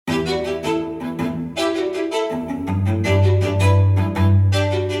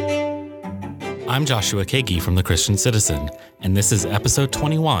I'm Joshua Kagi from The Christian Citizen, and this is episode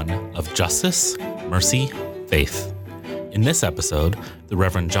 21 of Justice, Mercy, Faith. In this episode, the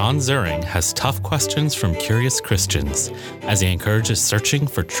Reverend John Zuring has tough questions from curious Christians as he encourages searching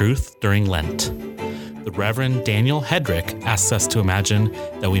for truth during Lent. The Reverend Daniel Hedrick asks us to imagine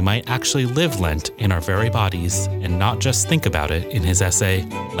that we might actually live Lent in our very bodies and not just think about it in his essay,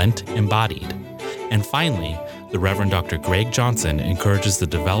 Lent Embodied. And finally, the Reverend Dr. Greg Johnson encourages the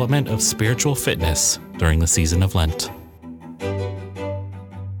development of spiritual fitness during the season of Lent.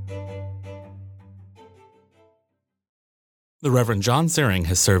 The Reverend John Zuring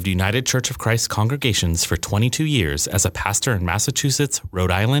has served United Church of Christ congregations for 22 years as a pastor in Massachusetts, Rhode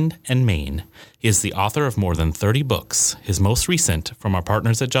Island, and Maine. He is the author of more than 30 books. His most recent, from our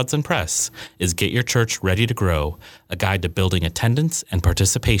partners at Judson Press, is Get Your Church Ready to Grow, a guide to building attendance and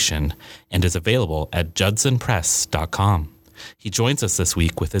participation, and is available at judsonpress.com. He joins us this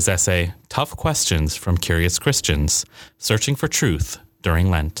week with his essay, Tough Questions from Curious Christians, Searching for Truth During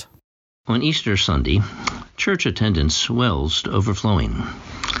Lent. On Easter Sunday, church attendance swells to overflowing.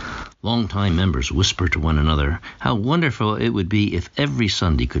 Longtime members whisper to one another how wonderful it would be if every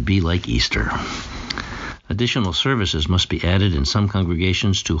Sunday could be like Easter. Additional services must be added in some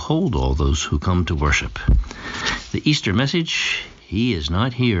congregations to hold all those who come to worship. The Easter message, He is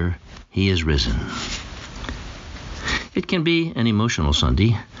not here, He is risen. It can be an emotional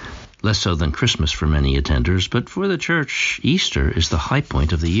Sunday, less so than Christmas for many attenders, but for the church, Easter is the high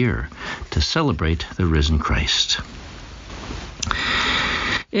point of the year to celebrate the risen Christ.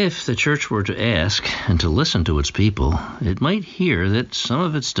 If the church were to ask and to listen to its people, it might hear that some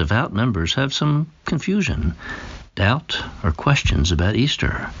of its devout members have some confusion, doubt, or questions about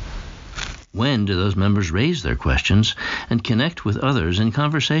Easter. When do those members raise their questions and connect with others in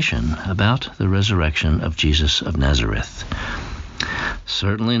conversation about the resurrection of Jesus of Nazareth?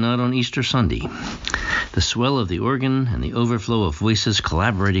 Certainly not on Easter Sunday. The swell of the organ and the overflow of voices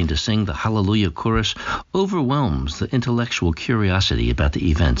collaborating to sing the Hallelujah chorus overwhelms the intellectual curiosity about the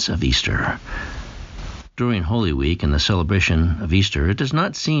events of Easter. During Holy Week and the celebration of Easter, it does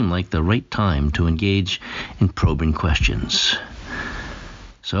not seem like the right time to engage in probing questions.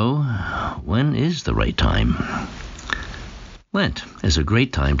 So, when is the right time? Lent is a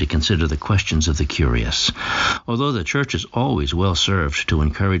great time to consider the questions of the curious, although the church is always well served to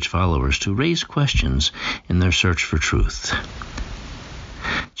encourage followers to raise questions in their search for truth.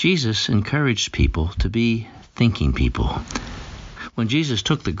 Jesus encouraged people to be thinking people. When Jesus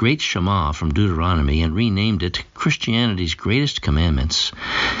took the great Shema from Deuteronomy and renamed it Christianity's greatest commandments,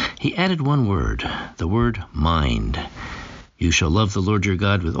 he added one word, the word mind. You shall love the Lord your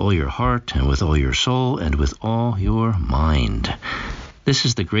God with all your heart and with all your soul and with all your mind. This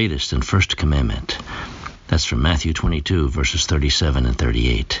is the greatest and first commandment. That's from Matthew 22, verses 37 and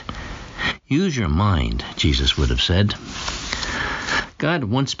 38. Use your mind, Jesus would have said. God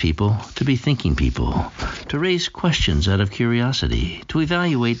wants people to be thinking people, to raise questions out of curiosity, to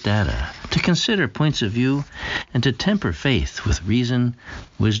evaluate data, to consider points of view, and to temper faith with reason,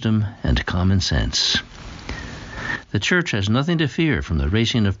 wisdom, and common sense. The church has nothing to fear from the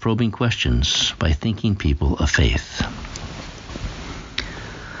raising of probing questions by thinking people of faith.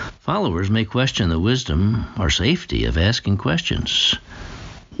 Followers may question the wisdom or safety of asking questions.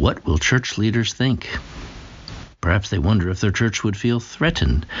 What will church leaders think? Perhaps they wonder if their church would feel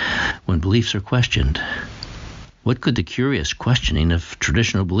threatened when beliefs are questioned. What could the curious questioning of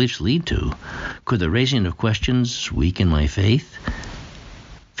traditional beliefs lead to? Could the raising of questions weaken my faith?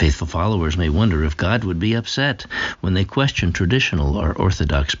 Faithful followers may wonder if God would be upset when they question traditional or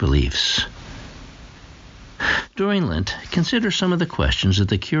orthodox beliefs. During Lent, consider some of the questions that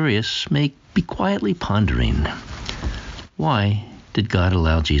the curious may be quietly pondering. Why did God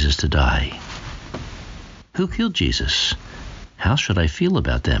allow Jesus to die? Who killed Jesus? How should I feel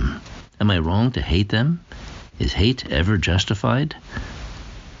about them? Am I wrong to hate them? Is hate ever justified?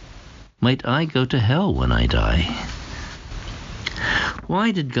 Might I go to hell when I die?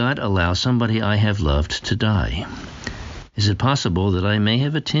 Why did God allow somebody I have loved to die? Is it possible that I may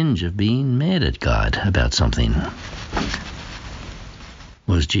have a tinge of being mad at God about something?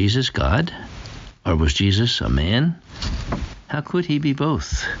 Was Jesus God? Or was Jesus a man? How could he be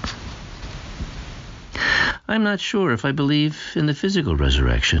both? I'm not sure if I believe in the physical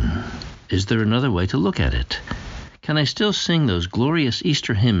resurrection. Is there another way to look at it? Can I still sing those glorious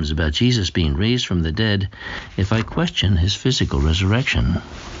Easter hymns about Jesus being raised from the dead if I question his physical resurrection?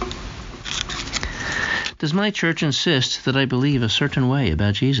 Does my church insist that I believe a certain way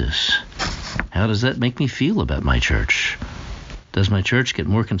about Jesus? How does that make me feel about my church? Does my church get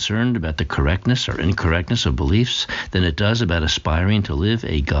more concerned about the correctness or incorrectness of beliefs than it does about aspiring to live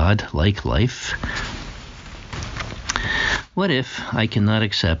a God-like life? What if I cannot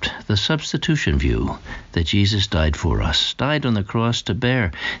accept the substitution view that Jesus died for us, died on the cross to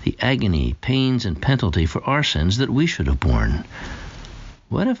bear the agony, pains, and penalty for our sins that we should have borne?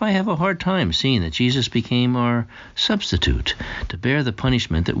 What if I have a hard time seeing that Jesus became our substitute to bear the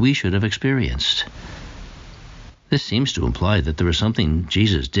punishment that we should have experienced? This seems to imply that there was something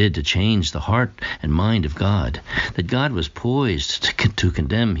Jesus did to change the heart and mind of God, that God was poised to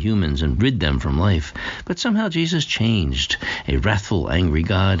condemn humans and rid them from life, but somehow Jesus changed a wrathful, angry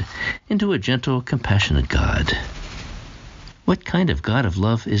God into a gentle, compassionate God. What kind of God of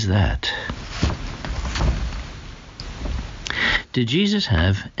love is that? Did Jesus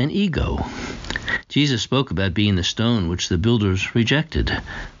have an ego? Jesus spoke about being the stone which the builders rejected,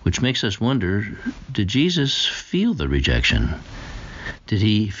 which makes us wonder, did Jesus feel the rejection? Did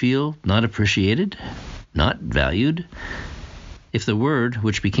he feel not appreciated, not valued? If the Word,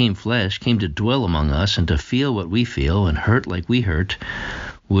 which became flesh, came to dwell among us and to feel what we feel and hurt like we hurt,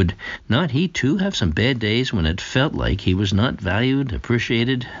 would not he too have some bad days when it felt like he was not valued,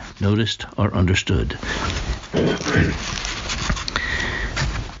 appreciated, noticed, or understood?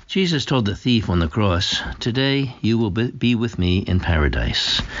 Jesus told the thief on the cross, "Today you will be with me in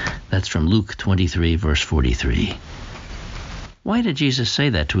paradise." That's from Luke 23, verse 43. Why did Jesus say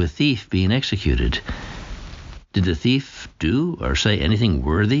that to a thief being executed? Did the thief do or say anything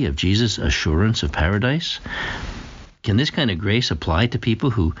worthy of Jesus' assurance of paradise? Can this kind of grace apply to people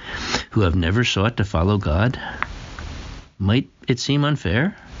who have never sought to follow God? Might it seem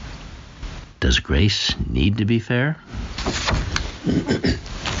unfair? Does grace need to be fair?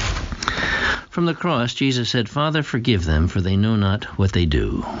 From the cross, Jesus said, "Father, forgive them, for they know not what they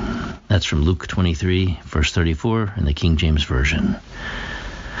do." That's from Luke 23, verse 34 in the King James Version.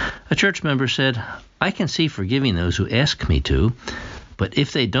 A church member said, "I can see forgiving those who ask me to, but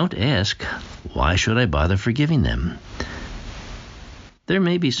if they don't ask, why should I bother forgiving them?" There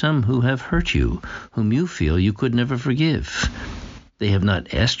may be some who have hurt you, whom you feel you could never forgive. They have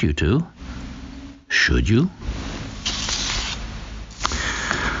not asked you to. Should you?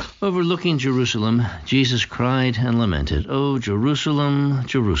 Overlooking Jerusalem, Jesus cried and lamented, "O Jerusalem,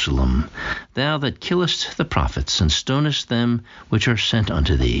 Jerusalem, thou that killest the prophets and stonest them which are sent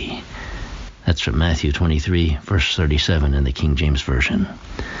unto thee." That's from Matthew 23, verse 37 in the King James Version.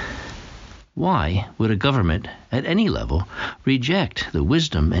 Why would a government at any level reject the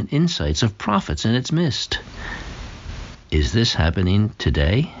wisdom and insights of prophets in its midst? Is this happening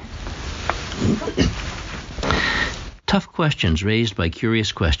today? Tough questions raised by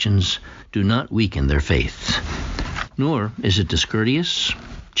curious questions do not weaken their faith. Nor is it discourteous,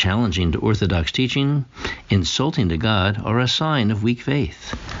 challenging to orthodox teaching, insulting to God, or a sign of weak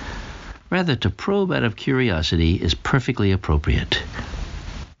faith. Rather, to probe out of curiosity is perfectly appropriate.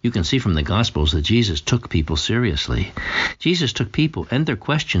 You can see from the Gospels that Jesus took people seriously. Jesus took people and their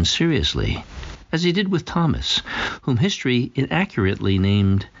questions seriously, as he did with Thomas, whom history inaccurately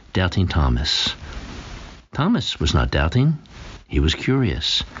named Doubting Thomas. Thomas was not doubting. He was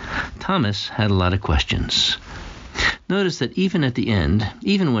curious. Thomas had a lot of questions. Notice that even at the end,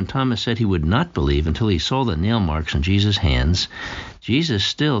 even when Thomas said he would not believe until he saw the nail marks on Jesus' hands, Jesus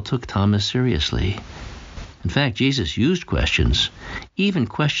still took Thomas seriously. In fact, Jesus used questions, even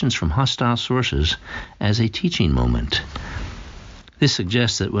questions from hostile sources, as a teaching moment. This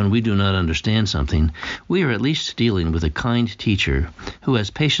suggests that when we do not understand something, we are at least dealing with a kind teacher who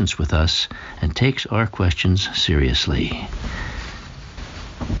has patience with us and takes our questions seriously.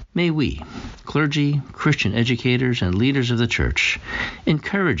 May we, clergy, Christian educators, and leaders of the church,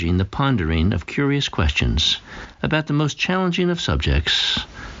 encouraging the pondering of curious questions about the most challenging of subjects,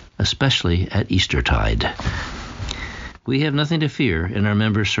 especially at Eastertide. We have nothing to fear in our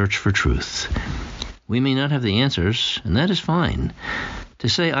members' search for truth. We may not have the answers, and that is fine. To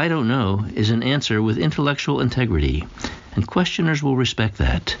say "I don't know" is an answer with intellectual integrity, and questioners will respect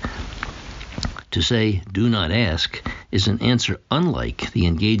that. To say "do not ask" is an answer unlike the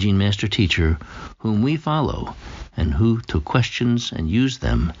engaging master teacher whom we follow and who took questions and used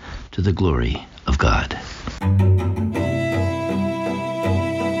them to the glory of God.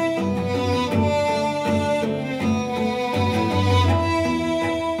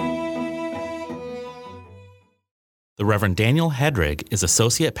 The Reverend Daniel Hedrig is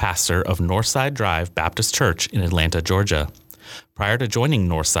Associate Pastor of Northside Drive Baptist Church in Atlanta, Georgia. Prior to joining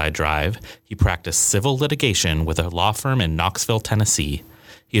Northside Drive, he practiced civil litigation with a law firm in Knoxville, Tennessee.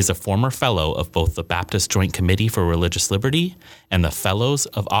 He is a former fellow of both the Baptist Joint Committee for Religious Liberty and the Fellows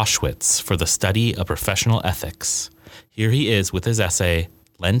of Auschwitz for the study of professional ethics. Here he is with his essay,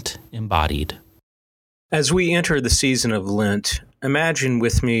 Lent Embodied. As we enter the season of Lent, imagine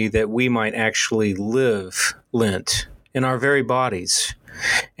with me that we might actually live Lent in our very bodies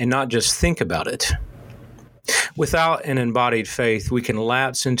and not just think about it. Without an embodied faith, we can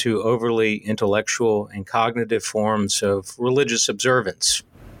lapse into overly intellectual and cognitive forms of religious observance.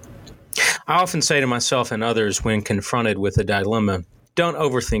 I often say to myself and others when confronted with a dilemma, don't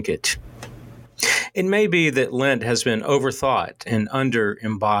overthink it. It may be that Lent has been overthought and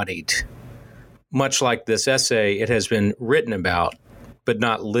under-embodied. Much like this essay, it has been written about, but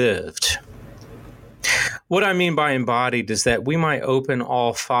not lived. What I mean by embodied is that we might open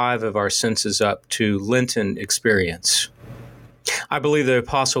all 5 of our senses up to Lenten experience. I believe the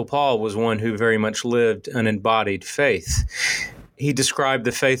Apostle Paul was one who very much lived an embodied faith. He described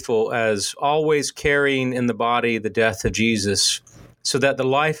the faithful as always carrying in the body the death of Jesus, so that the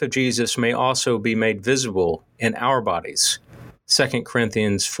life of Jesus may also be made visible in our bodies. 2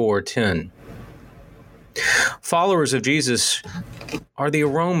 Corinthians 4:10. Followers of Jesus are the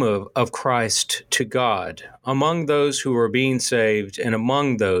aroma of Christ to God among those who are being saved and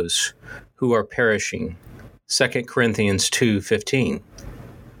among those who are perishing. 2 Corinthians 2:15.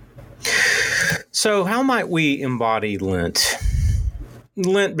 So how might we embody Lent?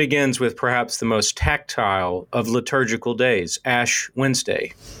 Lent begins with perhaps the most tactile of liturgical days, Ash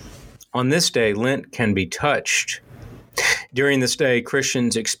Wednesday. On this day, Lent can be touched. During this day,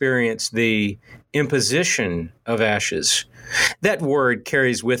 Christians experience the imposition of ashes. That word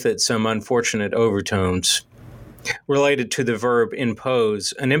carries with it some unfortunate overtones. Related to the verb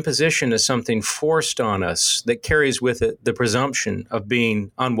impose, an imposition is something forced on us that carries with it the presumption of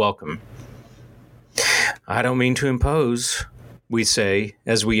being unwelcome. I don't mean to impose, we say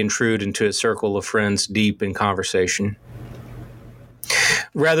as we intrude into a circle of friends deep in conversation.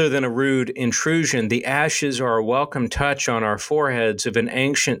 Rather than a rude intrusion, the ashes are a welcome touch on our foreheads of an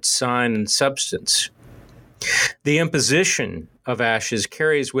ancient sign and substance. The imposition of ashes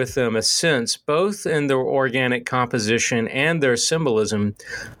carries with them a sense, both in their organic composition and their symbolism,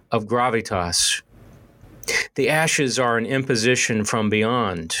 of gravitas. The ashes are an imposition from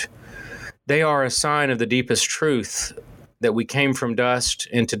beyond. They are a sign of the deepest truth, that we came from dust,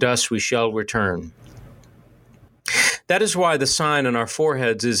 and to dust we shall return. That is why the sign on our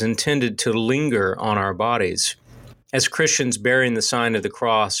foreheads is intended to linger on our bodies. As Christians bearing the sign of the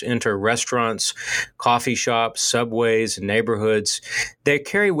cross enter restaurants, coffee shops, subways, and neighborhoods, they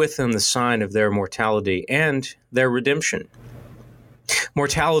carry with them the sign of their mortality and their redemption.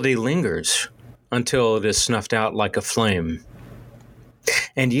 Mortality lingers until it is snuffed out like a flame.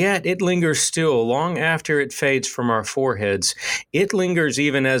 And yet it lingers still long after it fades from our foreheads. It lingers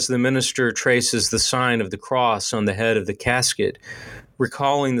even as the minister traces the sign of the cross on the head of the casket,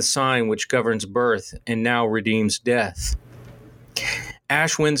 recalling the sign which governs birth and now redeems death.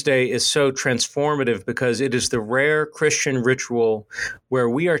 Ash Wednesday is so transformative because it is the rare Christian ritual where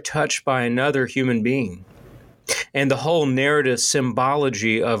we are touched by another human being. And the whole narrative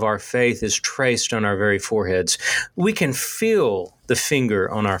symbology of our faith is traced on our very foreheads. We can feel the finger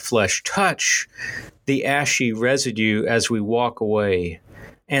on our flesh touch the ashy residue as we walk away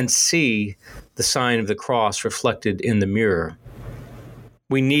and see the sign of the cross reflected in the mirror.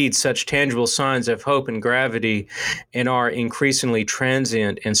 We need such tangible signs of hope and gravity in our increasingly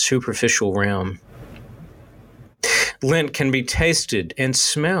transient and superficial realm. Lent can be tasted and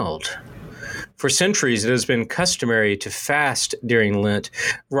smelled. For centuries, it has been customary to fast during Lent,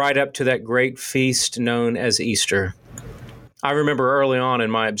 right up to that great feast known as Easter. I remember early on in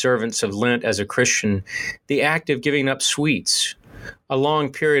my observance of Lent as a Christian, the act of giving up sweets, a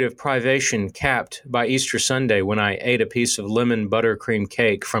long period of privation capped by Easter Sunday when I ate a piece of lemon buttercream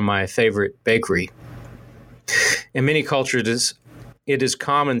cake from my favorite bakery. In many cultures, it is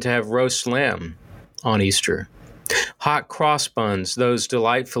common to have roast lamb on Easter. Hot cross buns, those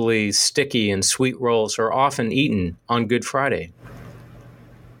delightfully sticky and sweet rolls, are often eaten on Good Friday.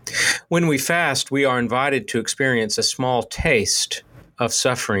 When we fast, we are invited to experience a small taste of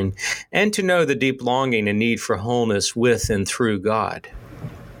suffering and to know the deep longing and need for wholeness with and through God.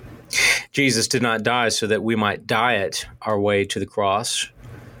 Jesus did not die so that we might diet our way to the cross,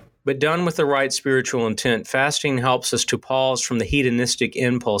 but done with the right spiritual intent, fasting helps us to pause from the hedonistic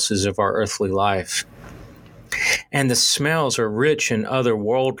impulses of our earthly life. And the smells are rich and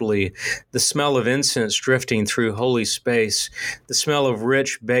otherworldly. The smell of incense drifting through holy space, the smell of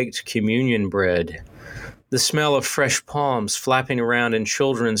rich baked communion bread, the smell of fresh palms flapping around in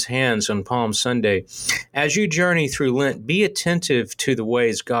children's hands on Palm Sunday. As you journey through Lent, be attentive to the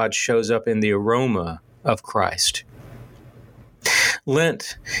ways God shows up in the aroma of Christ.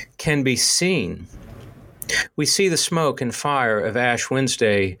 Lent can be seen. We see the smoke and fire of Ash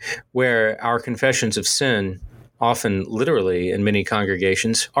Wednesday, where our confessions of sin, often literally in many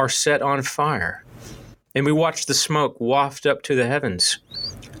congregations, are set on fire. And we watch the smoke waft up to the heavens.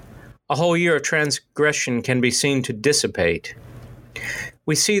 A whole year of transgression can be seen to dissipate.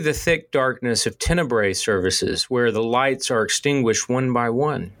 We see the thick darkness of tenebrae services, where the lights are extinguished one by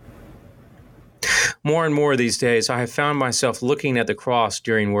one. More and more these days, I have found myself looking at the cross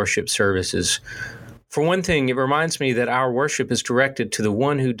during worship services. For one thing, it reminds me that our worship is directed to the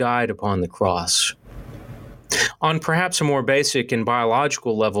one who died upon the cross. On perhaps a more basic and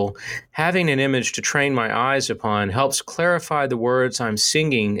biological level, having an image to train my eyes upon helps clarify the words I'm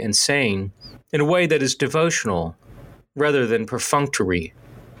singing and saying in a way that is devotional rather than perfunctory.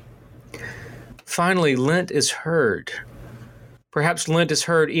 Finally, Lent is heard. Perhaps Lent is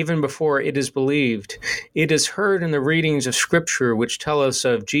heard even before it is believed. It is heard in the readings of Scripture which tell us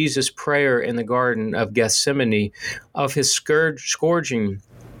of Jesus' prayer in the Garden of Gethsemane, of his scourging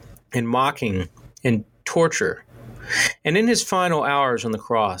and mocking and torture, and in his final hours on the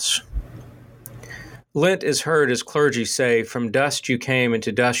cross. Lent is heard as clergy say, "From dust you came, and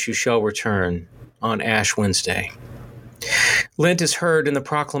to dust you shall return," on Ash Wednesday. Lent is heard in the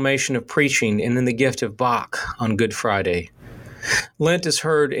proclamation of preaching and in the gift of Bach on Good Friday. Lent is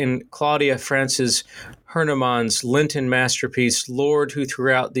heard in Claudia Francis Hernemann's Lenten masterpiece, Lord Who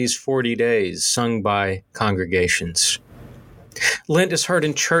Throughout These 40 Days, sung by congregations. Lent is heard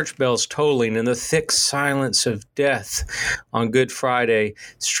in church bells tolling in the thick silence of death on Good Friday,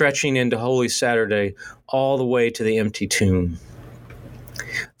 stretching into Holy Saturday, all the way to the empty tomb.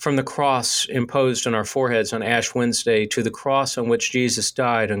 From the cross imposed on our foreheads on Ash Wednesday to the cross on which Jesus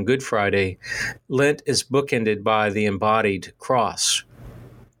died on Good Friday, Lent is bookended by the embodied cross.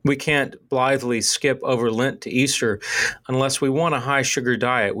 We can't blithely skip over Lent to Easter unless we want a high-sugar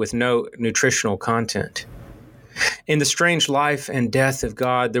diet with no nutritional content. In the strange life and death of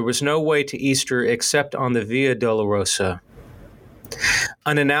God, there was no way to Easter except on the Via Dolorosa.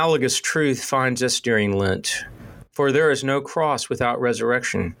 An analogous truth finds us during Lent. For there is no cross without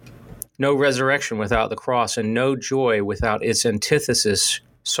resurrection, no resurrection without the cross, and no joy without its antithesis,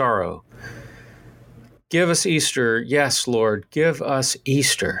 sorrow. Give us Easter, yes, Lord, give us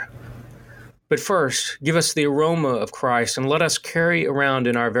Easter. But first, give us the aroma of Christ, and let us carry around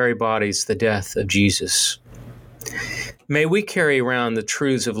in our very bodies the death of Jesus. May we carry around the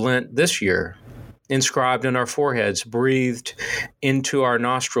truths of Lent this year, inscribed on our foreheads, breathed into our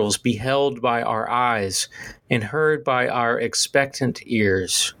nostrils, beheld by our eyes, and heard by our expectant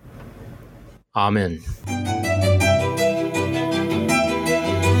ears. Amen.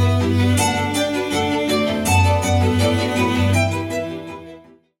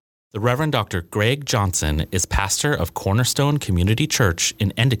 The Reverend Dr. Greg Johnson is pastor of Cornerstone Community Church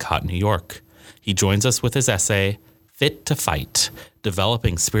in Endicott, New York. He joins us with his essay, Fit to Fight,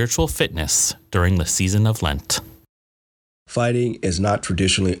 Developing Spiritual Fitness During the Season of Lent. Fighting is not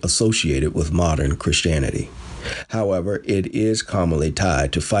traditionally associated with modern Christianity. However, it is commonly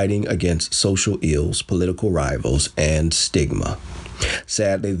tied to fighting against social ills, political rivals, and stigma.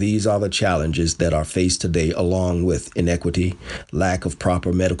 Sadly, these are the challenges that are faced today, along with inequity, lack of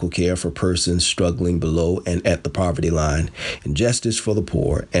proper medical care for persons struggling below and at the poverty line, injustice for the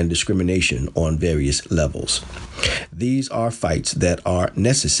poor, and discrimination on various levels. These are fights that are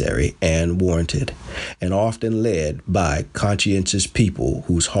necessary and warranted, and often led by conscientious people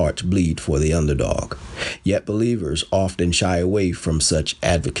whose hearts bleed for the underdog. Yet believers often shy away from such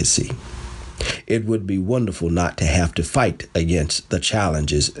advocacy. It would be wonderful not to have to fight against the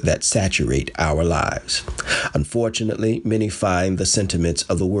challenges that saturate our lives. Unfortunately, many find the sentiments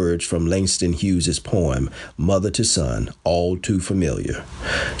of the words from Langston Hughes' poem, Mother to Son, all too familiar.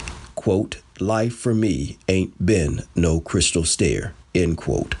 Quote, "Life for me ain't been no crystal stair," end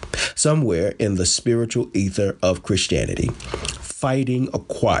quote. Somewhere in the spiritual ether of Christianity, fighting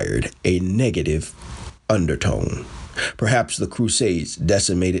acquired a negative undertone. Perhaps the Crusades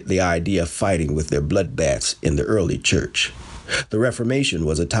decimated the idea of fighting with their bloodbaths in the early church. The Reformation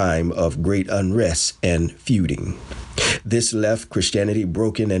was a time of great unrest and feuding. This left Christianity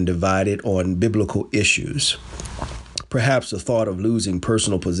broken and divided on biblical issues. Perhaps the thought of losing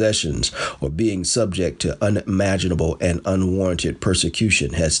personal possessions or being subject to unimaginable and unwarranted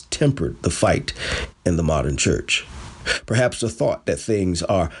persecution has tempered the fight in the modern church. Perhaps the thought that things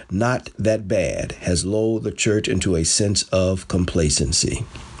are not that bad has lulled the church into a sense of complacency.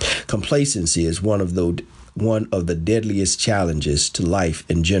 Complacency is one of one of the deadliest challenges to life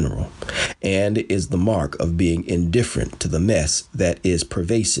in general, and is the mark of being indifferent to the mess that is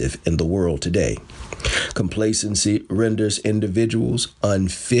pervasive in the world today. Complacency renders individuals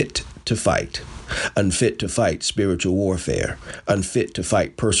unfit to fight spiritual warfare, unfit to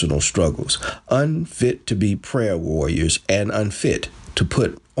fight personal struggles, unfit to be prayer warriors, and unfit to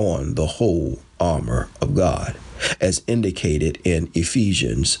put on the whole armor of God, as indicated in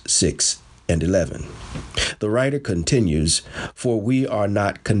Ephesians 6:11. The writer continues, "For we are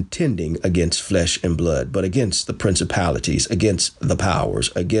not contending against flesh and blood, but against the principalities, against the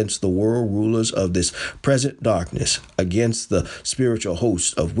powers, against the world rulers of this present darkness, against the spiritual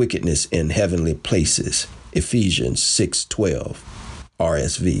hosts of wickedness in heavenly places." Ephesians 6:12,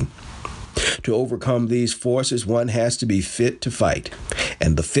 RSV. To overcome these forces, one has to be fit to fight,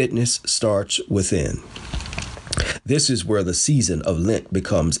 and the fitness starts within. This is where the season of Lent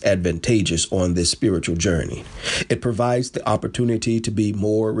becomes advantageous on this spiritual journey. It provides the opportunity to be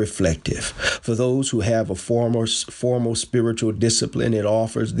more reflective. For those who have a formal spiritual discipline, it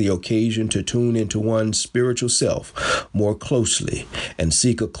offers the occasion to tune into one's spiritual self more closely and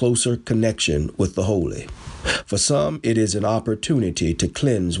seek a closer connection with the holy. For some, it is an opportunity to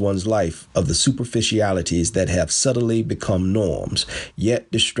cleanse one's life of the superficialities that have subtly become norms,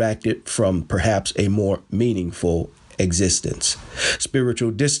 yet distracted from perhaps a more meaningful existence.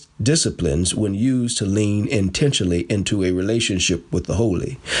 Spiritual disciplines, when used to lean intentionally into a relationship with the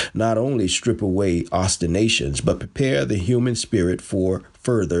holy, not only strip away ostinations, but prepare the human spirit for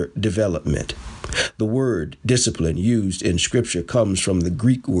further development. The word discipline used in Scripture comes from the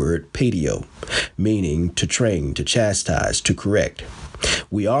Greek word paedio, meaning to train, to chastise, to correct.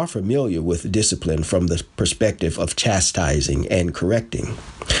 We are familiar with discipline from the perspective of chastising and correcting.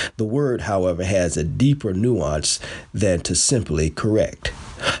 The word, however, has a deeper nuance than to simply correct.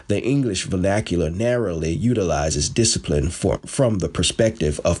 The English vernacular narrowly utilizes discipline from the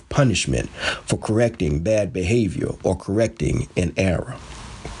perspective of punishment for correcting bad behavior or correcting an error.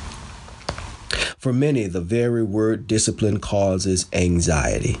 For many, the very word discipline causes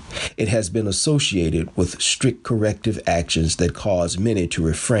anxiety. It has been associated with strict corrective actions that cause many to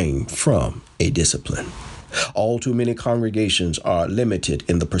refrain from a discipline. All too many congregations are limited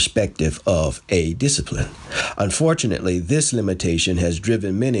in the perspective of a discipline. Unfortunately, this limitation has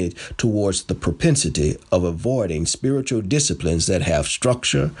driven many towards the propensity of avoiding spiritual disciplines that have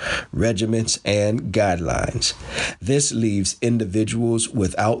structure, regiments, and guidelines. This leaves individuals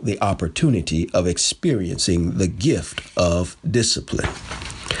without the opportunity of experiencing the gift of discipline.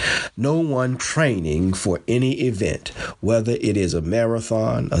 No one training for any event, whether it is a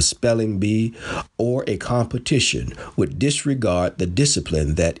marathon, a spelling bee, or a competition, would disregard the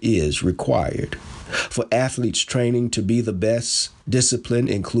discipline that is required. For athletes training to be the best, discipline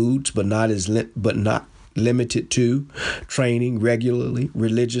includes, but not limited to, training regularly,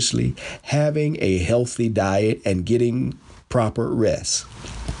 religiously, having a healthy diet, and getting proper rest.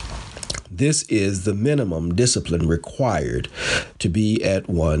 This is the minimum discipline required to be at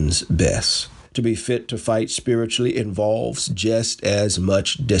one's best. To be fit to fight spiritually involves just as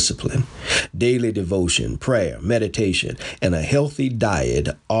much discipline. Daily devotion, prayer, meditation, and a healthy diet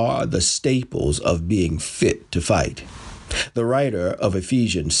are the staples of being fit to fight. The writer of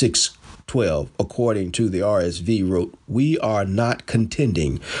Ephesians 6:12, according to the RSV, wrote, "We are not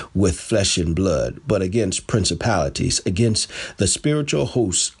contending with flesh and blood, but against principalities, against the spiritual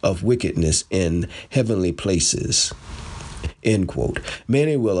hosts of wickedness in heavenly places." End quote.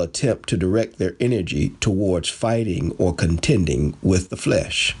 Many will attempt to direct their energy towards fighting or contending with the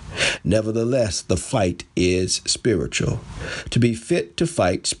flesh. Nevertheless, the fight is spiritual. To be fit to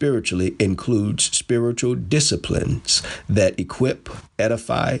fight spiritually includes spiritual disciplines that equip,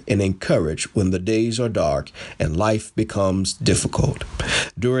 edify, and encourage when the days are dark and life becomes difficult.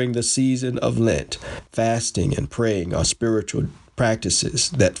 During the season of Lent, fasting and praying are spiritual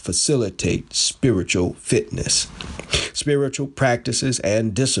practices that facilitate spiritual fitness. Spiritual practices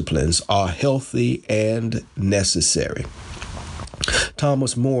and disciplines are healthy and necessary.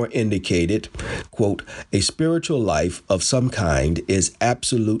 Thomas More indicated, quote, "A spiritual life of some kind is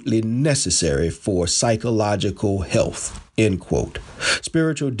absolutely necessary for psychological health," end quote.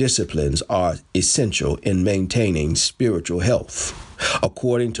 Spiritual disciplines are essential in maintaining spiritual health.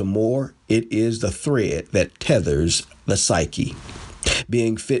 According to More, it is the thread that tethers the psyche.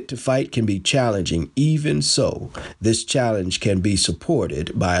 Being fit to fight can be challenging. Even so, this challenge can be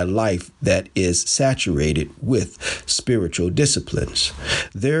supported by a life that is saturated with spiritual disciplines.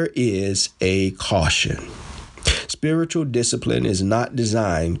 There is a caution. Spiritual discipline is not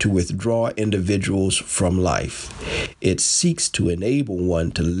designed to withdraw individuals from life. It seeks to enable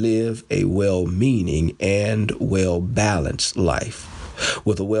one to live a well-meaning and well-balanced life.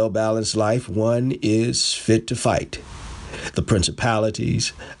 With a well-balanced life, one is fit to fight the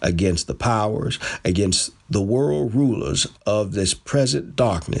principalities, against the powers, against the world rulers of this present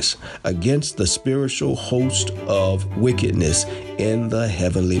darkness, against the spiritual host of wickedness in the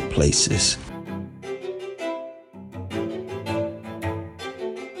heavenly places.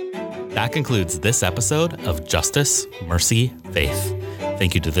 That concludes this episode of Justice, Mercy, Faith.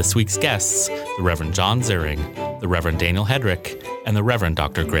 Thank you to this week's guests, the Reverend John Ziering, the Reverend Daniel Hedrick, and the Reverend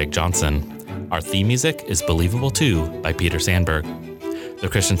Dr. Greg Johnson. Our theme music is Believable Too by Peter Sandberg. The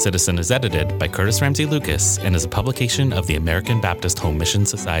Christian Citizen is edited by Curtis Ramsey Lucas and is a publication of the American Baptist Home Mission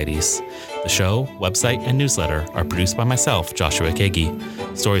Societies. The show, website, and newsletter are produced by myself, Joshua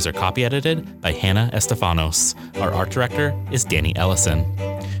Kagi. Stories are copy edited by Hannah Estefanos. Our art director is Danny Ellison.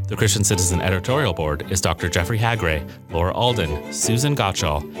 The Christian Citizen editorial board is Dr. Jeffrey Hagray, Laura Alden, Susan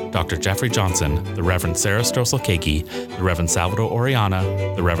Gottschall, Dr. Jeffrey Johnson, the Reverend Sarah Strossel-Kagi, the Reverend Salvador Oriana,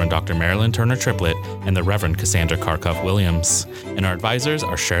 the Reverend Dr. Marilyn Turner Triplett, and the Reverend Cassandra Karkoff-Williams. And our advisors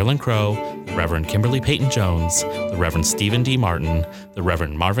are Sherilyn Crow, the Reverend Kimberly Payton-Jones, the Reverend Stephen D. Martin, the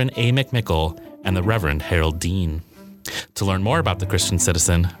Reverend Marvin A. McMickle, and the Reverend Harold Dean. To learn more about the Christian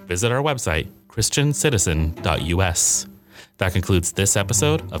Citizen, visit our website, christiancitizen.us. That concludes this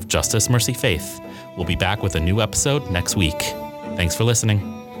episode of Justice, Mercy, Faith. We'll be back with a new episode next week. Thanks for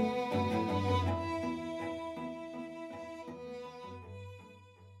listening.